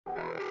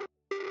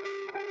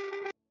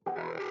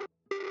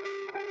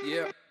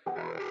Yeah,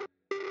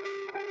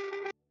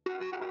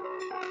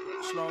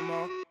 slow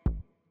mo.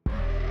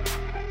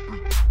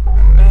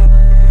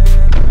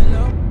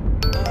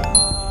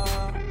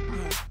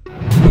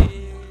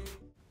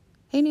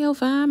 Hey Neo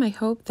fam, I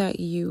hope that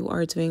you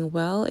are doing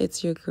well.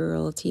 It's your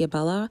girl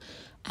TiaBella,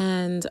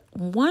 and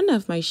one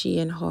of my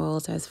SheIn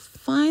hauls has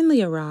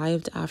finally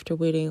arrived after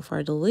waiting for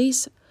at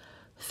least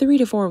 3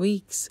 to 4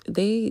 weeks.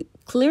 They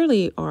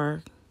clearly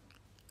are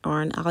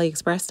on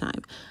AliExpress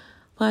time.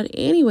 But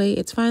anyway,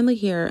 it's finally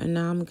here, and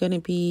now I'm going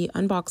to be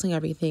unboxing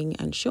everything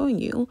and showing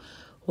you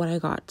what I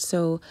got.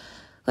 So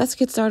let's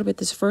get started with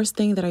this first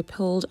thing that I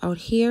pulled out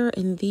here,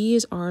 and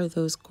these are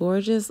those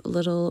gorgeous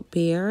little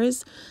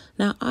bears.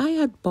 Now, I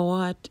had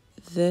bought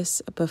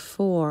this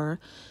before.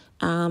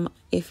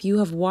 If you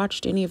have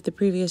watched any of the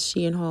previous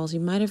SheIn hauls, you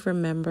might have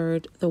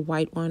remembered the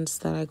white ones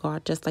that I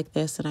got just like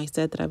this, and I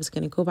said that I was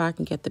going to go back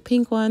and get the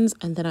pink ones,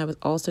 and then I was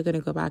also going to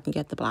go back and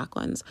get the black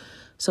ones.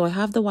 So I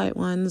have the white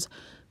ones.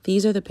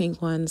 These are the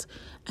pink ones,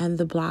 and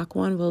the black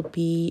one will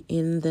be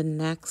in the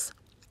next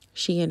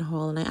SheIn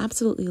haul, and I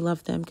absolutely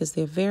love them because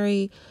they're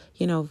very,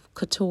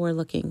 couture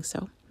looking.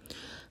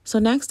 So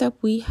next up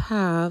we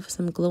have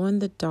some glow in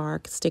the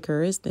dark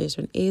stickers. There's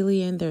an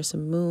alien, there's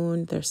some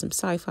moon, there's some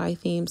sci-fi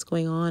themes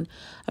going on.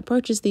 I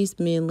purchased these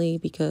mainly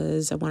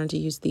because I wanted to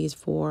use these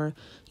for,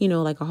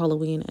 like a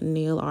Halloween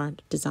nail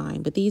art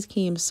design, but these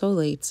came so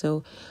late,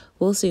 so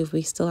we'll see if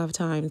we still have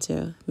time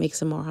to make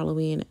some more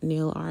Halloween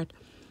nail art.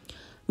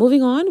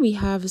 Moving on, we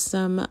have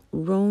some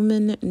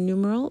Roman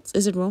numerals.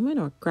 Is it Roman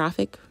or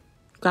graphic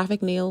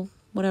nail,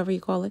 whatever you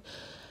call it?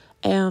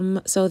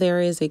 So there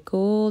is a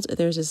gold,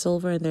 there's a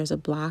silver, and there's a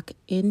black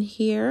in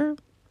here.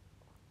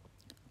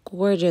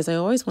 Gorgeous. I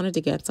always wanted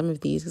to get some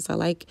of these because I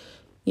like,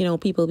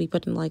 people be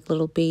putting like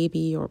little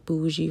baby or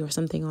bougie or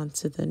something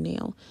onto the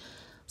nail.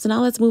 So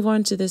now let's move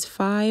on to this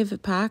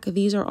 5-pack.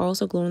 These are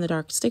also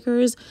glow-in-the-dark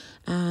stickers,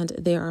 and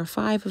there are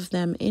 5 of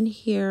them in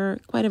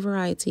here, quite a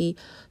variety.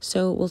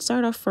 So we'll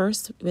start off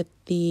first with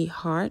the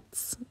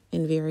hearts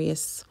in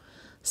various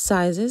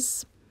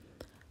sizes.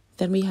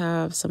 Then we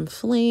have some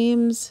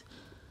flames.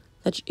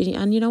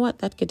 And you know what?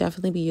 That could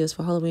definitely be used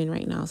for Halloween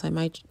right now, so I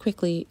might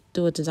quickly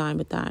do a design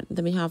with that.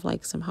 Then we have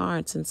like some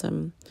hearts and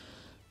some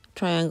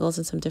triangles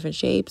and some different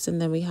shapes,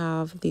 and then we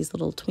have these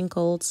little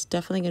twinkles.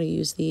 Definitely going to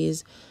use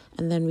these.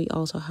 And then we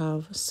also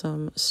have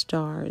some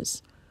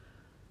stars.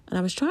 And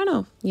I was trying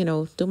to,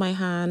 do my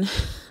hand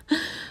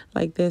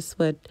like this,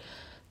 but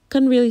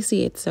couldn't really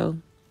see it. So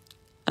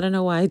I don't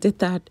know why I did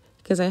that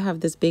because I have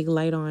this big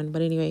light on.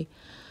 But anyway,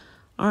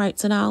 all right.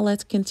 So now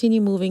let's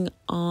continue moving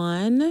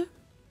on.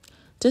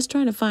 Just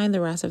trying to find the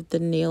rest of the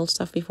nail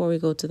stuff before we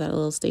go to that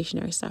little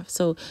stationery stuff.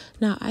 So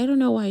now I don't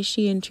know why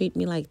SheIn treat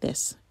me like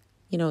this.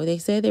 They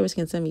said they was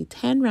going to send me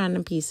 10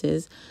 random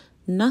pieces.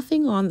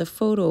 Nothing on the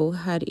photo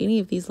had any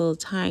of these little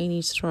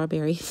tiny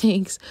strawberry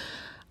things.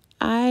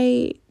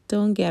 I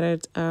don't get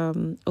it.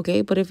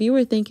 Okay, but if you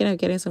were thinking of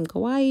getting some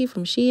kawaii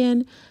from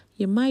SheIn,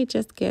 you might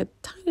just get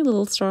tiny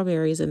little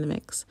strawberries in the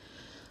mix.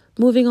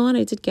 Moving on,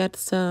 I did get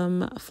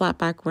some flat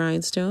back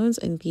rhinestones,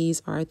 and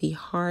these are the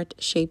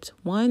heart-shaped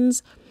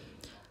ones.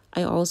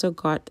 I also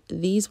got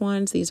these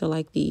ones. These are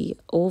like the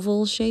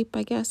oval shape,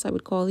 I guess I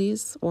would call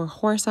these, or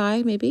horse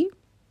eye maybe.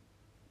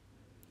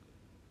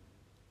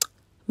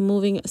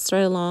 Moving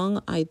straight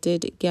along, I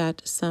did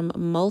get some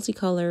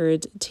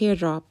multicolored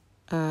teardrop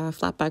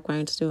flat back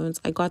rhinestones.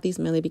 I got these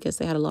mainly because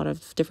they had a lot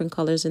of different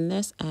colors in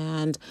this,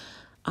 and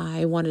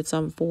I wanted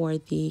some for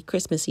the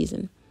Christmas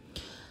season.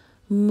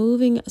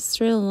 Moving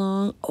straight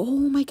along, oh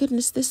my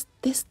goodness,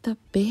 the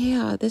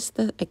bear,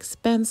 the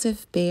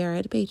expensive bear. I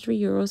had to pay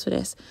 €3 for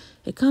this.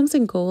 It comes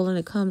in gold and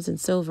it comes in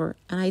silver,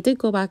 and I did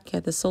go back and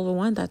get the silver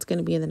one. That's going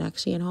to be in the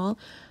next SheIn haul.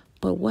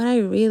 But what I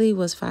really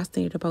was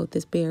fascinated about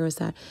this bear is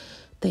that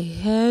the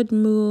head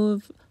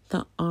move,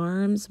 the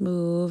arms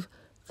move,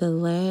 the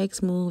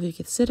legs move. You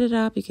could sit it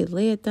up, you could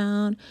lay it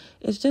down.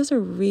 It's just a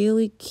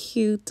really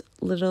cute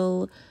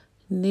little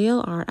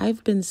nail art.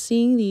 I've been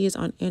seeing these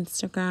on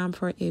Instagram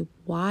for a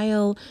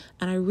while,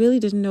 and I really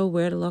didn't know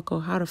where to look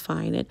or how to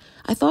find it.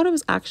 I thought it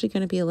was actually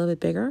going to be a little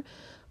bit bigger,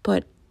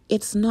 but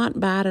it's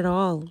not bad at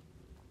all.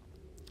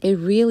 It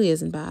really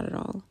isn't bad at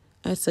all.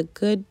 It's a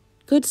good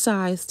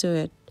size to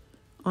it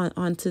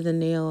onto the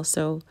nail.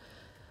 So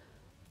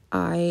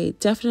I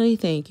definitely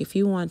think if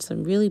you want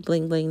some really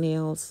bling bling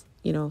nails,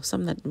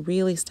 something that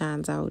really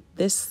stands out,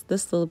 this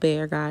little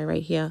bear guy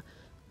right here,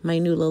 my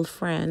new little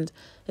friend,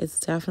 it's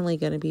definitely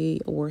going to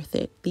be worth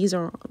it. These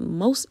are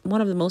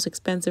one of the most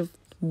expensive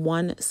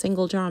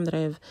single charm that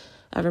I've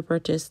ever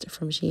purchased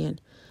from SheIn.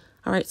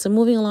 All right, so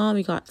moving along,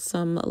 we got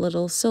some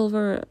little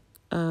silver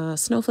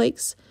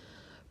snowflakes,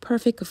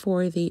 perfect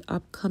for the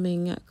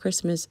upcoming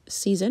Christmas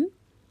season.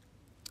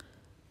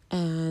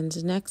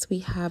 And next we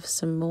have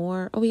some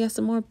more. Oh, we got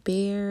some more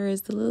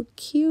bears, the little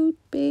cute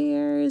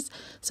bears.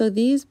 So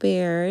these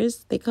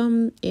bears, they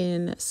come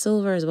in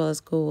silver as well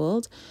as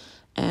gold.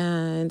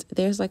 And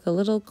there's like a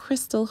little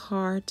crystal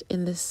heart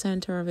in the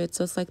center of it.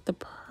 So it's like the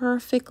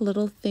perfect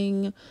little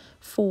thing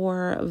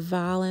for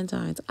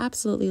Valentine's.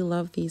 Absolutely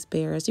love these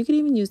bears. You could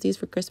even use these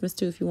for Christmas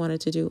too if you wanted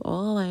to do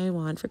all I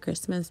want for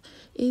Christmas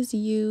is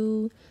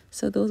you.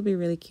 So those would be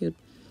really cute.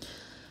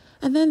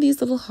 And then these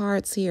little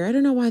hearts here. I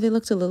don't know why they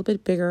looked a little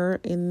bit bigger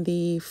in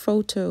the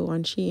photo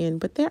on Shein,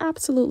 but they're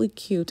absolutely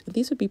cute.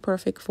 These would be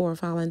perfect for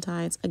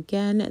Valentine's.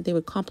 Again, they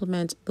would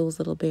complement those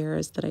little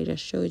bears that I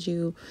just showed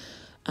you.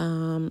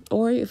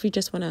 Or if you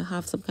just want to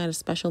have some kind of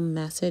special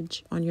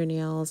message on your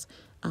nails,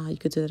 you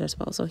could do that as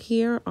well. So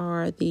here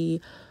are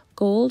the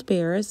gold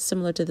bears,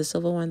 similar to the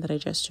silver one that I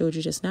just showed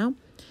you just now.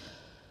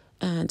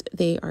 And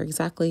they are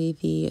exactly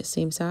the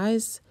same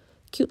size.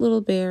 Cute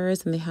little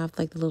bears, and they have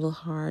like the little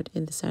heart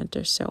in the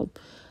center. So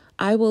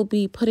I will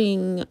be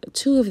putting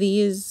 2 of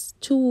these,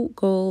 2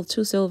 gold,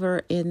 2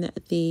 silver in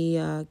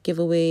the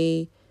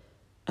giveaway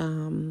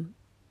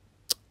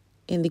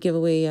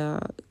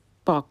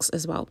box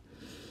as well.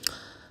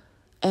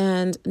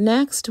 And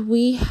next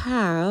we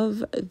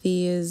have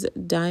these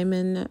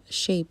diamond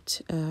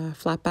shaped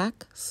flat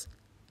backs.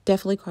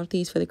 Definitely caught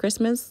these for the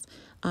Christmas.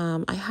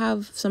 I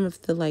have some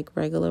of the like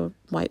regular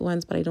white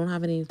ones, but I don't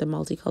have any of the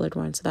multicolored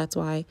ones. So that's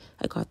why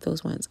I got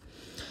those ones.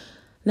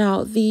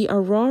 Now, the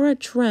Aurora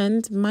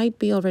trend might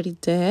be already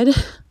dead.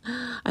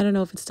 I don't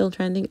know if it's still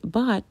trending,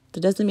 but that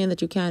doesn't mean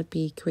that you can't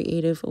be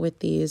creative with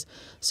these.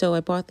 So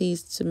I bought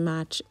these to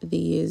match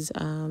these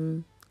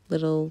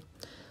little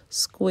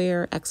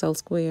square, XL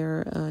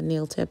square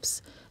nail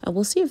tips. And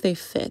we'll see if they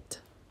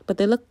fit. But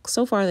they look,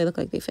 so far they look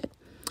like they fit.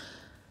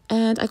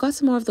 And I got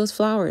some more of those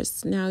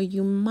flowers. Now,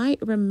 you might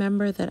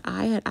remember that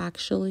I had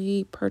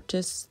actually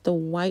purchased the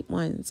white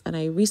ones, and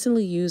I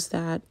recently used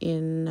that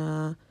in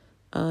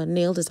a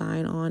nail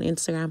design on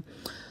Instagram.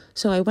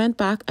 So I went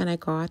back and I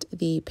got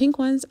the pink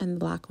ones and the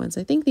black ones.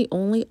 I think the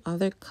only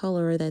other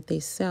color that they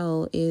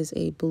sell is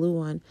a blue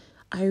one.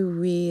 I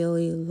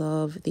really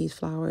love these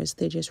flowers.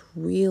 They're just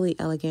really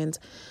elegant,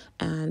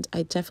 and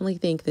I definitely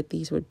think that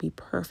these would be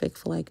perfect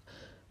for like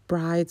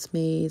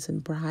bridesmaids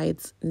and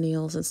brides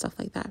nails and stuff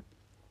like that.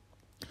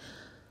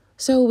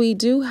 So we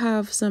do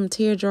have some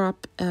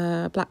teardrop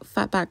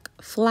flat back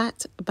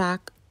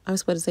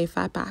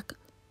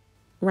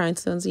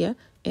rhinestones, yeah,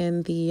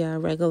 in the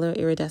regular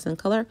iridescent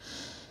color.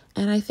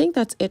 And I think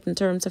that's it in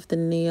terms of the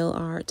nail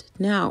art.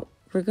 Now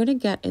we're going to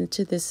get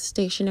into this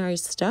stationery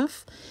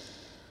stuff.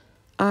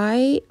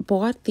 I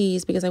bought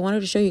these because I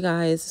wanted to show you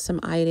guys some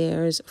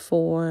ideas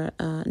for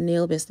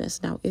nail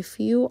business. Now, if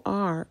you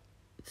are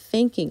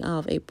thinking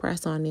of a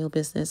press-on nail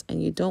business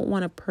and you don't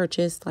want to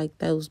purchase like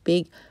those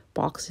big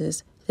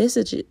boxes, this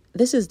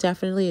is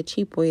definitely a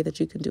cheap way that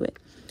you can do it.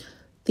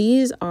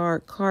 These are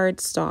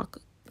cardstock,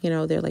 you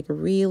know, they're like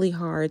really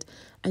hard,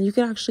 and you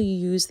can actually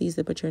use these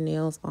to put your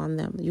nails on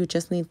them. You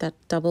just need that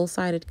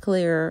double-sided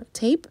clear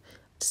tape,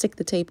 stick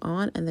the tape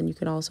on, and then you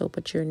can also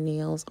put your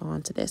nails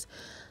onto this.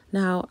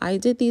 Now, I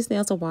did these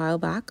nails a while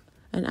back,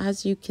 and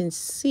as you can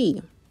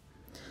see,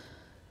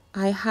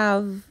 I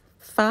have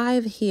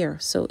 5 here,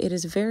 so it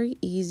is very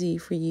easy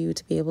for you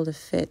to be able to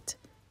fit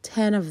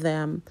 10 of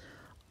them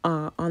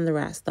on the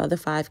rest. The other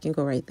 5 can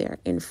go right there.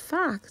 In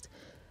fact,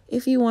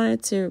 if you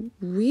wanted to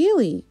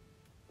really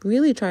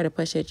try to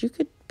push it, you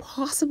could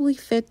possibly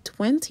fit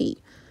 20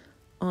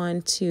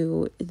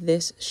 onto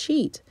this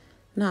sheet.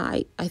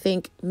 Now, I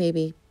think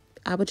maybe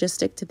I would just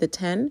stick to the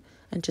 10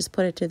 and just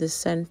put it to the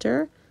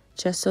center,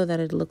 just so that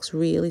it looks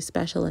really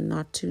special and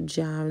not too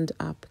jammed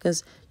up,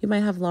 because you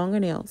might have longer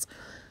nails.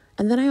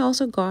 And then I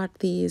also got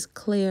these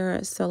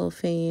clear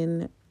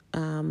cellophane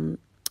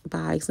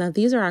bags. Now,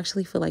 these are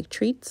actually for like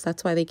treats.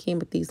 That's why they came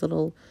with these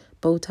little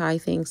bow tie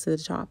things to the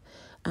top.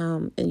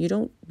 And you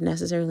don't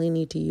necessarily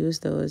need to use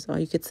those, or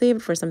you could save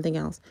it for something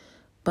else.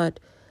 But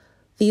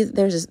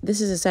this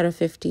is a set of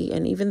 50,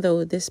 and even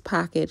though this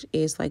package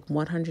is like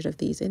 100 of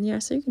these in here,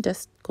 so you can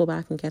just go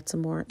back and get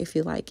some more if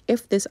you like,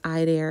 if this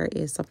idea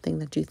is something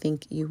that you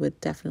think you would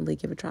definitely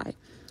give a try.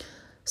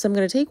 So I'm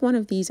going to take one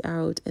of these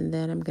out, and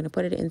then I'm going to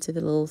put it into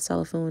the little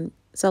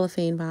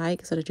cellophane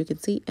bag so that you can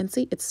see. And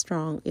see, it's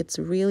strong. It's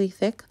really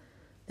thick.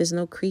 There's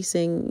no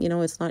creasing. You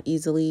know, it's not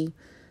easily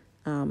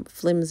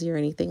flimsy or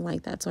anything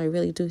like that. So I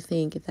really do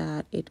think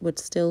that it would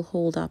still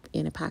hold up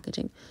in a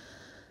packaging.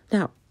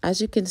 Now, as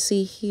you can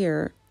see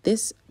here,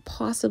 this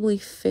possibly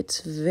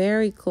fits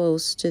very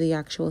close to the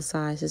actual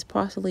size. It's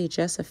possibly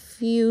just a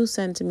few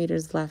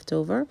centimeters left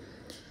over.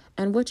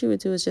 And what you would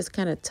do is just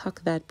kind of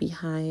tuck that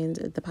behind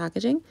the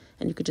packaging,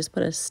 and you could just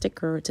put a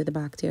sticker to the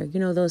back there. You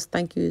know, those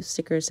thank you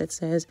stickers that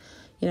says,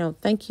 you know,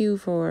 thank you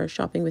for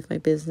shopping with my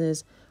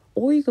business.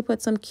 Or you could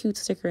put some cute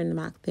sticker in the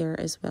back there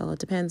as well. It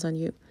depends on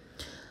you.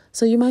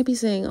 So you might be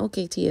saying,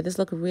 okay, Tia, this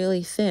look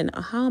really thin.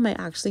 How am I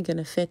actually going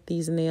to fit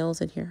these nails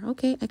in here?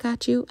 Okay, I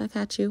got you.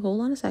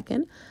 Hold on a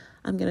second.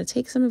 I'm going to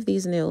take some of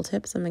these nail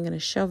tips and I'm going to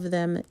shove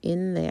them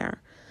in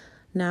there.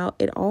 Now,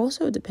 it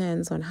also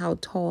depends on how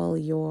tall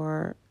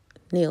your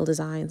nail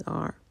designs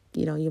are.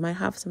 You know, you might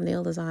have some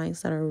nail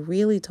designs that are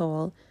really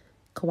tall,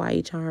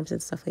 kawaii charms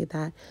and stuff like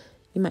that.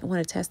 You might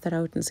want to test that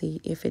out and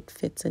see if it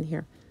fits in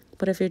here.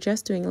 But if you're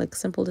just doing like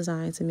simple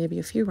designs and maybe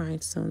a few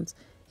rhinestones,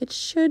 it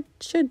should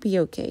be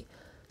okay.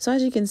 So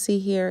as you can see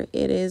here,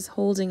 it is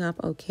holding up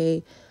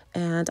okay.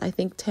 And I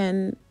think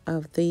 10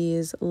 of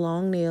these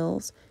long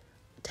nails,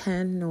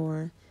 10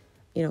 or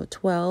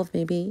 12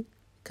 maybe,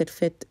 could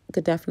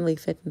definitely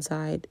fit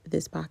inside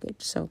this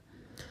package. So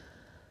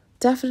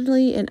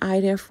definitely an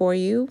idea for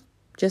you.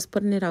 Just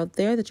putting it out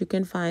there that you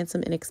can find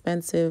some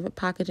inexpensive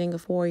packaging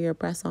for your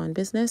press-on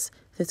business.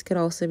 This could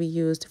also be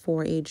used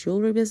for a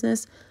jewelry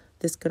business.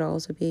 This could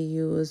also be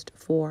used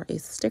for a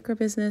sticker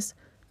business,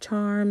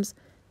 charms,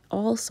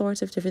 all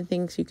sorts of different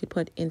things you could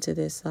put into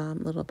this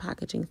little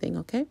packaging thing,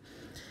 okay?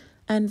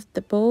 And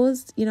the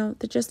bows, they're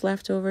just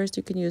leftovers.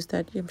 You can use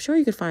that. I'm sure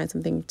you could find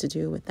something to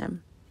do with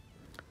them.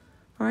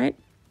 All right.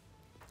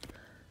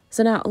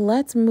 So now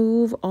let's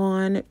move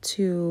on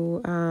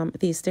to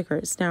these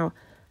stickers. Now,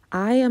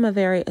 I am a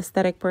very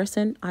aesthetic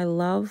person. I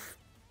love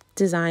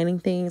designing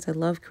things. I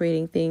love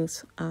creating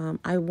things.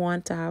 I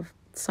want to have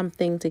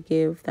something to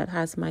give that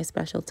has my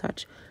special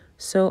touch.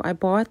 So I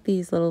bought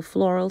these little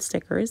floral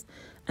stickers,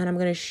 and I'm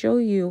going to show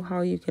you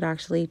how you could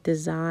actually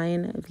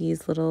design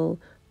these little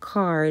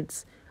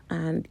cards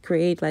and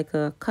create like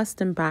a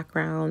custom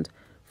background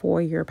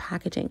for your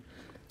packaging.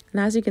 And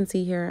as you can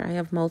see here, I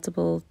have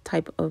multiple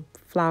type of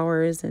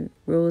flowers and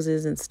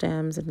roses and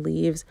stems and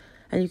leaves,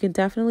 and you can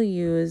definitely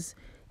use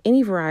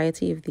any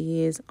variety of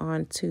these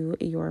onto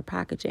your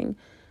packaging.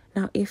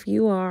 Now, if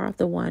you are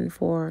the one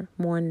for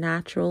more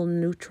natural,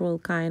 neutral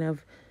kind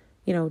of,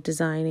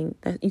 designing,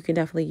 that you can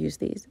definitely use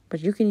these,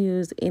 but you can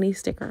use any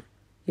sticker.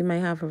 You may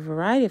have a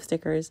variety of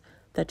stickers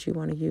that you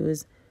want to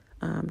use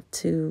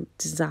to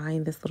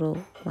design this little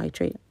white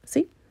tree.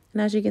 See?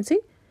 And as you can see,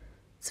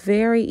 it's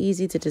very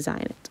easy to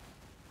design it.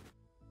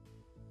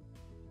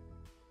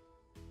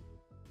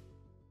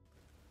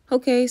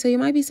 Okay, so you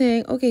might be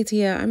saying, okay,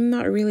 Tia, I'm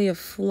not really a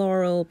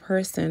floral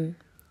person.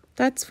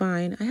 That's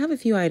fine. I have a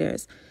few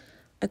ideas.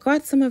 I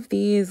got some of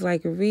these like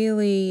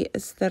really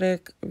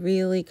aesthetic,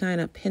 really kind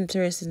of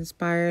Pinterest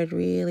inspired,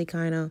 really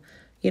kind of,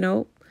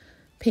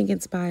 pink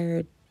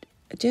inspired,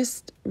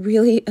 just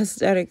really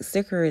aesthetic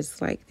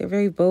stickers. Like they're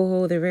very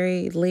boho, they're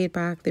very laid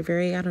back, they're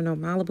very,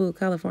 Malibu,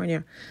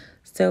 California.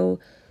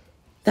 So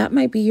that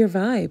might be your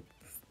vibe.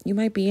 You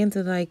might be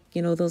into like,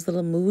 those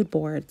little mood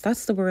boards.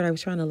 That's the word I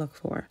was trying to look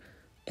for.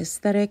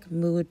 Aesthetic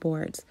mood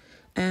boards.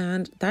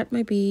 And that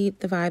might be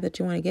the vibe that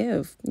you want to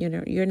give.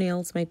 Your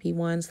nails might be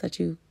ones that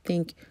you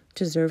think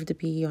deserve to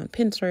be on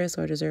Pinterest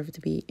or deserve to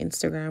be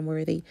Instagram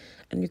worthy.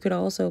 And you could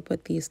also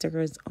put these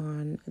stickers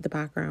on the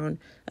background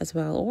as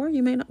well. Or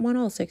you may not want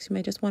all 6. You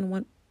might just want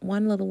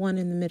one little one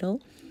in the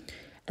middle.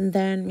 And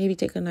then maybe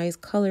take a nice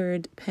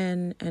colored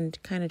pen and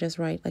kind of just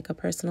write like a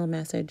personal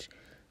message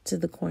to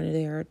the corner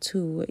there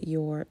to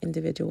your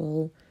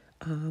individual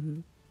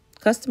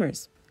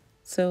customers.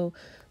 So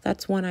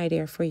that's one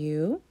idea for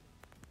you.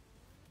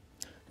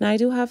 Now I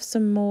do have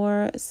some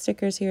more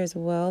stickers here as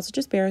well. So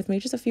just bear with me,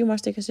 just a few more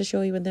stickers to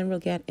show you, and then we'll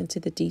get into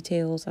the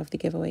details of the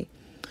giveaway.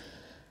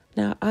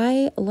 Now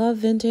I love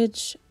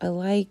vintage. I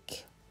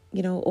like,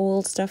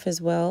 old stuff as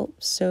well.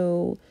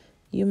 So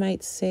you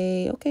might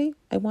say, okay,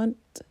 I want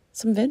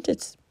some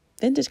vintage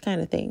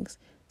kind of things.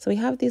 So we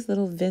have these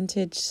little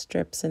vintage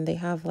strips, and they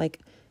have like,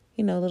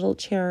 little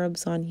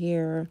cherubs on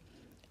here,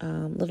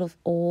 little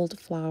old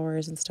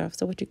flowers and stuff.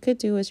 So what you could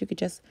do is you could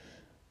just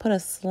put a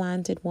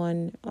slanted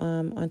one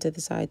onto the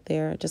side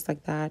there, just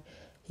like that.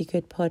 You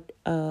could put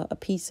a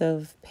piece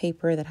of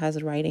paper that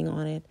has writing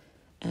on it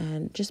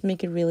and just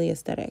make it really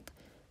aesthetic.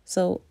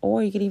 So,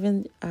 or you could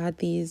even add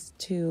these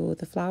to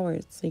the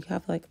flowers. So you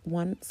have like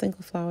one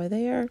single flower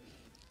there,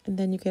 and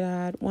then you could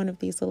add one of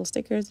these little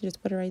stickers, you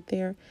just put it right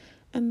there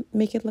and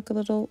make it look a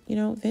little,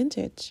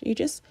 vintage.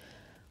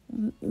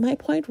 My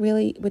point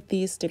really with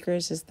these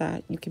stickers is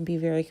that you can be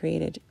very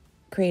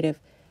creative.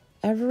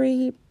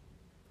 Every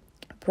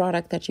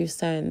product that you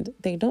send,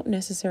 they don't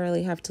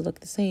necessarily have to look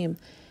the same.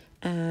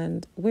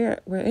 And we're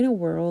in a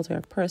world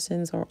where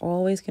persons are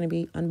always going to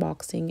be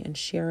unboxing and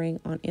sharing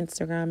on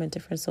Instagram and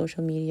different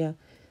social media.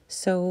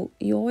 So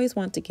you always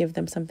want to give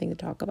them something to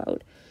talk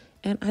about.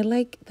 And I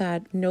like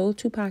that no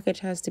 2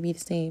 package has to be the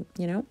same,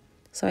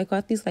 So I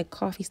got these like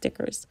coffee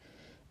stickers.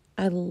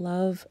 I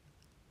love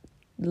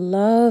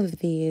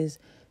these.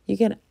 You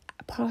can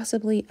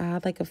possibly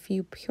add like a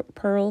few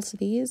pearls to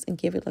these and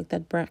give it like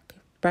that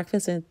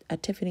breakfast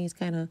at Tiffany's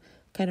kind of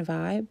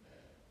vibe.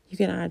 You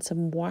can add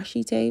some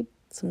washi tape,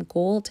 some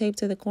gold tape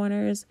to the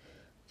corners.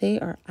 They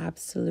are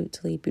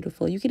absolutely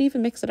beautiful. You could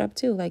even mix it up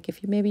too. Like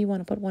if you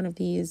want to put one of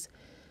these,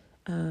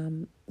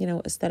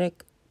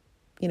 aesthetic,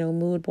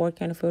 mood board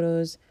kind of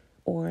photos,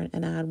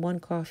 and add one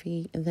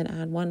coffee and then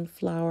add one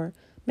flower,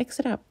 mix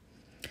it up.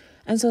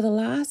 And so the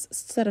last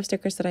set of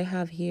stickers that I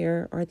have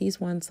here are these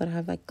ones that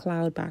have like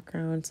cloud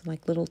backgrounds and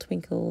like little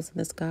twinkles in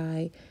the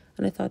sky.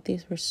 And I thought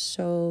these were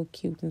so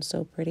cute and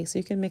so pretty. So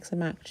you can mix and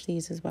match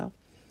these as well.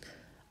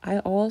 I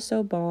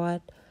also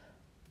bought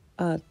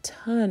a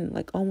ton,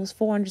 like almost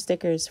 400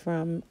 stickers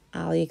from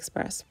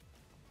AliExpress.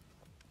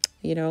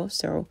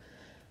 So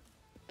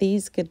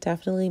These could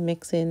definitely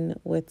mix in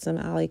with some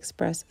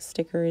AliExpress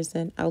stickers,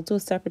 and I'll do a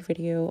separate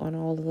video on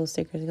all of those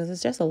stickers because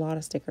it's just a lot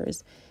of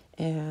stickers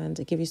and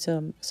give you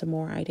some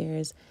more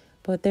ideas.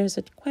 But there's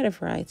quite a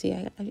variety.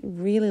 I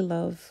really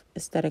love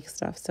aesthetic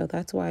stuff, so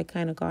that's why I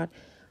kind of got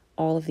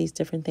all of these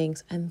different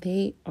things, and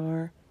they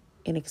are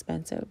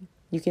inexpensive.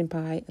 You can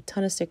buy a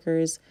ton of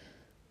stickers,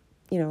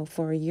 you know,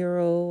 for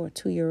 €1 or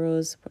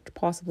 €2,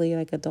 possibly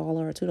like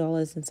 $1 or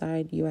 $2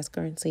 inside US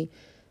currency.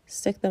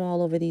 Stick them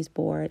all over these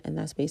board, and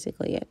that's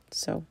basically it.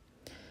 So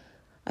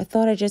I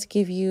thought I'd just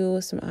give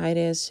you some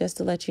ideas just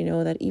to let you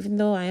know that even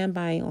though I am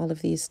buying all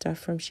of these stuff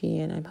from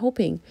SheIn, I'm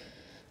hoping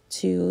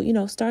to, you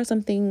know, start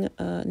something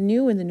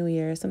new in the new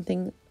year,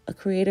 a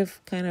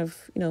creative kind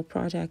of, you know,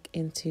 project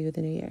into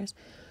the new year's.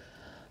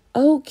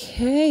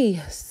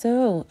 Okay,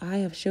 so I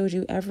have showed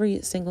you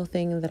every single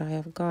thing that I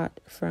have got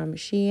from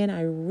SheIn.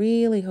 I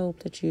really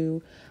hope that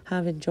you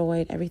have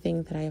enjoyed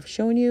everything that I have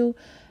shown you.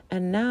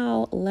 And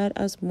now let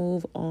us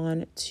move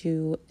on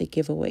to the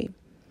giveaway.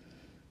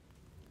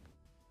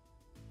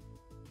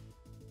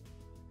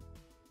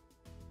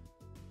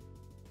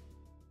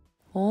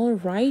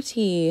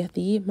 Alrighty,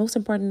 the most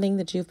important thing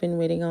that you've been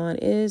waiting on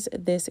is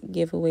this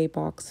giveaway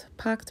box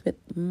packed with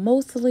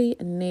mostly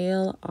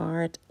nail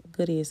art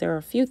goodies. There are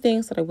a few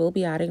things that I will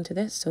be adding to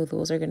this, so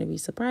those are going to be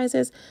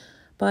surprises.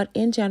 But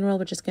in general,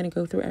 we're just going to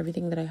go through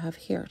everything that I have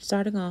here.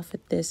 Starting off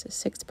with this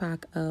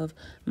 6-pack of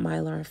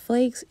Mylar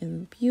flakes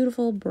in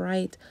beautiful,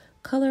 bright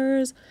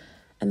colors.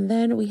 And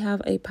then we have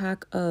a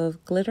pack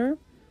of glitter,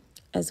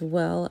 as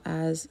well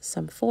as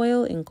some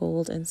foil in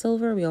gold and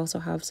silver. We also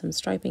have some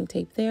striping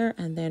tape there.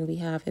 And then we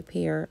have a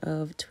pair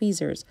of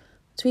tweezers.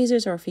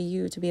 Tweezers are for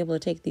you to be able to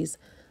take these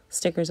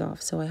stickers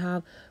off. So I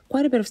have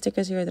quite a bit of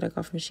stickers here that I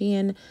got from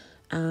SheIn.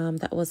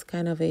 That was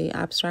kind of a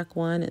abstract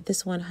one.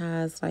 This one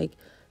has like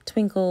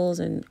twinkles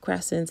and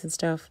crescents and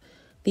stuff.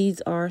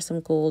 These are some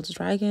gold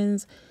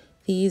dragons.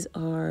 These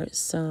are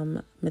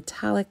some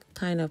metallic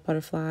kind of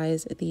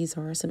butterflies. These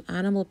are some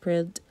animal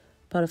print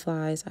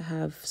butterflies. I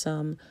have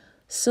some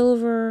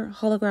silver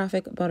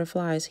holographic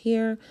butterflies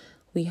here.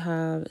 We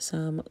have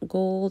some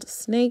gold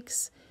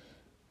snakes.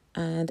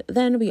 And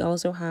then we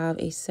also have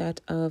a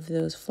set of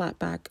those flat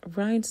back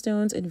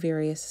rhinestones in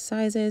various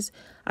sizes.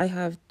 I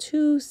have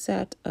 2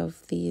 sets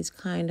of these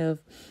kind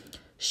of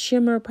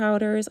shimmer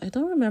powders. I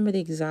don't remember the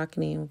exact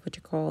name of what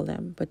you call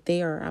them, but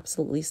they are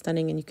absolutely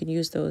stunning, and you can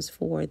use those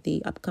for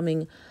the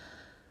upcoming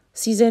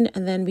season.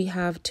 And then we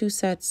have 2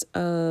 sets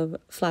of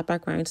flat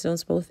back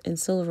rhinestones, both in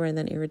silver and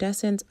then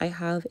iridescent. I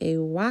have a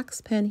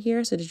wax pen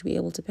here so that you'll be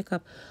able to pick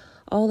up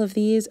all of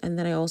these. And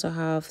then I also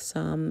have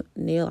some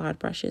nail art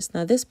brushes.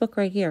 Now this book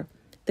right here,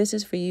 this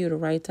is for you to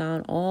write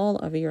down all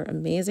of your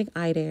amazing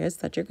ideas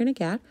that you're going to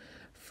get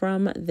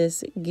from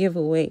this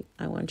giveaway.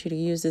 I want you to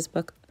use this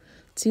book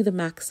to the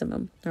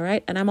maximum. All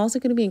right. And I'm also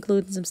going to be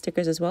including some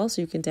stickers as well, so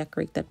you can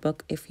decorate that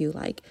book if you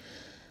like.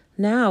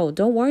 Now,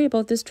 don't worry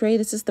about this tray.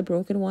 This is the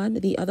broken one.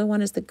 The other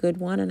one is the good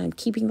one, and I'm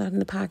keeping that in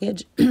the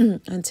package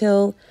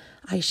until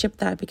I ship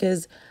that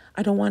because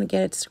I don't want to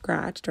get it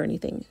scratched or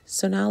anything.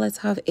 So now let's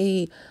have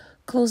a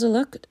closer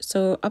look.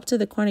 So up to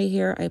the corner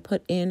here, I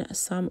put in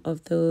some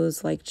of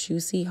those like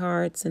juicy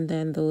hearts and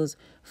then those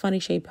funny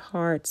shaped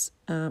hearts.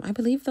 I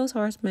believe those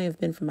hearts may have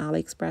been from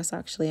AliExpress,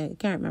 actually. I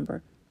can't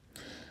remember.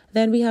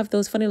 Then we have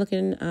those funny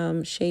looking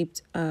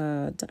shaped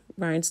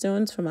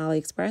rhinestones from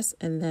AliExpress.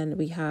 And then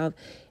we have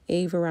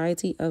a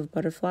variety of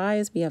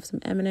butterflies. We have some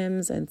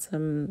M&Ms and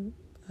some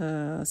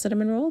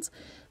cinnamon rolls.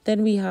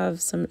 Then we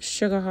have some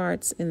sugar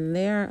hearts in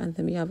there. And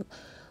then we have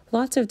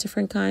lots of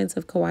different kinds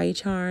of kawaii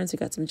charms. We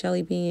got some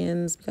jelly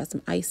beans. We got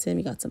some icing.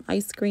 We got some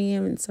ice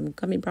cream and some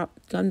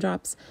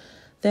gumdrops.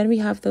 Then we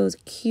have those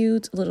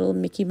cute little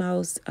Mickey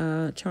Mouse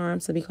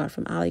charms that we got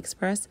from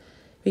AliExpress.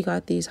 We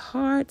got these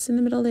hearts in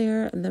the middle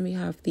there, and then we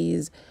have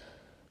these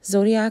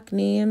zodiac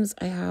names.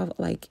 I have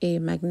like a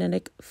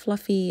magnetic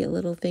fluffy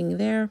little thing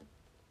there.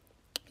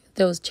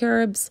 Those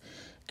cherubs,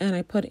 and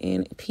I put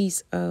in a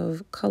piece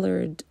of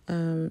colored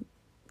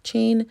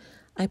chain.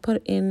 I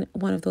put in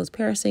one of those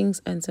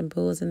piercings and some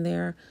bows in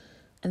there.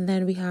 And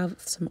then we have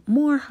some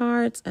more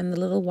hearts and the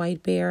little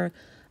white bear.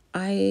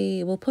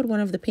 I will put one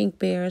of the pink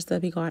bears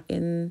that we got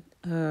in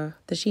the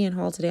SheIn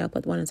haul today. I'll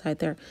put one inside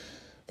there.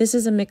 This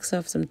is a mix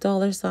of some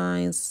dollar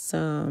signs,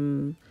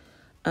 some,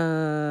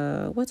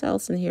 what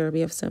else in here? We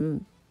have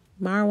some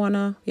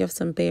marijuana. We have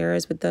some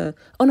bears with the,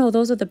 oh no,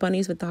 those are the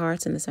bunnies with the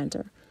hearts in the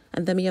center.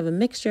 And then we have a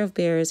mixture of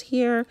bears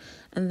here.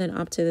 And then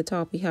up to the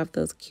top, we have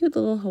those cute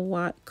little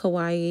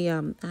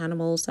kawaii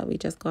animals that we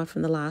just got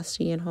from the last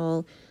SheIn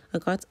haul. I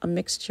got a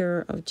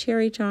mixture of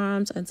cherry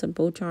charms and some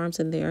bow charms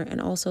in there,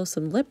 and also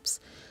some lips.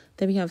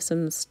 Then we have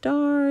some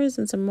stars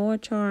and some more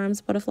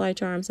charms, butterfly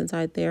charms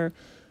inside there.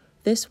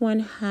 This one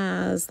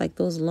has like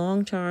those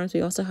long charms. We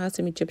also have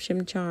some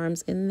Egyptian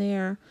charms in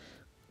there.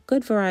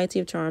 Good variety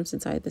of charms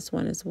inside this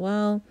one as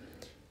well.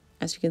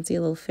 As you can see,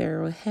 a little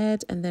pharaoh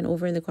head. And then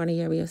over in the corner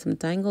here, we have some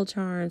dangle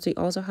charms. We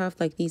also have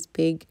like these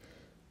big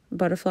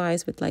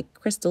butterflies with like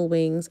crystal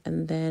wings.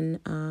 And then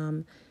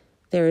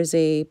There is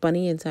a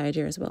bunny inside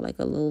here as well, like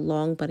a little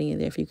long bunny in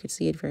there if you could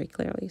see it very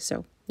clearly.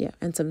 So yeah,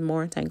 and some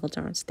more tangle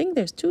charms. I think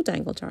there's 2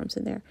 tangle charms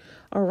in there.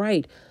 All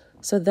right,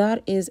 so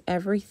that is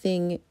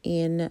everything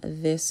in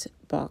this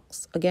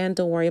box. Again,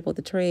 don't worry about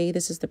the tray.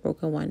 This is the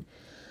broken one.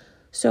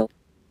 So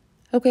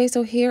okay,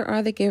 so here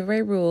are the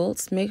giveaway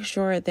rules. Make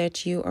sure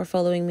that you are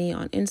following me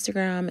on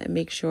Instagram and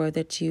make sure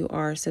that you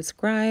are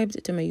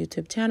subscribed to my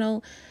YouTube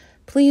channel.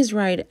 Please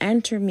write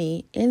enter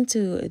me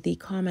into the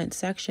comment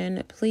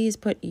section. Please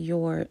put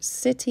your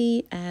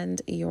city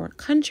and your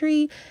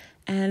country.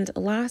 And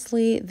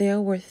lastly, there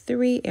were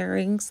 3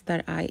 earrings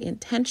that I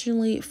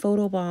intentionally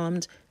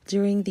photobombed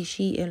during the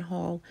SheIn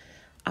haul.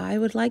 I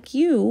would like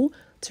you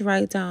to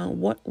write down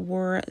what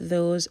were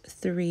those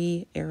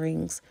 3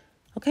 earrings.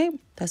 Okay,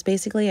 that's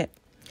basically it.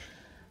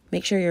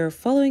 Make sure you're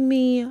following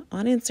me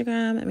on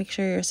Instagram and make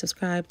sure you're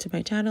subscribed to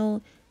my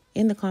channel.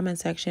 In the comment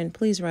section,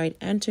 please write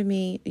enter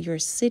me your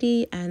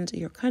city and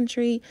your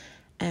country.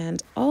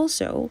 And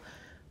also,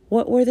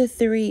 what were the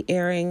 3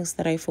 earrings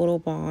that I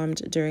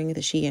photobombed during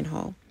the SheIn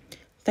haul?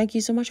 Thank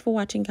you so much for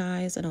watching,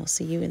 guys, and I'll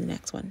see you in the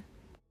next one.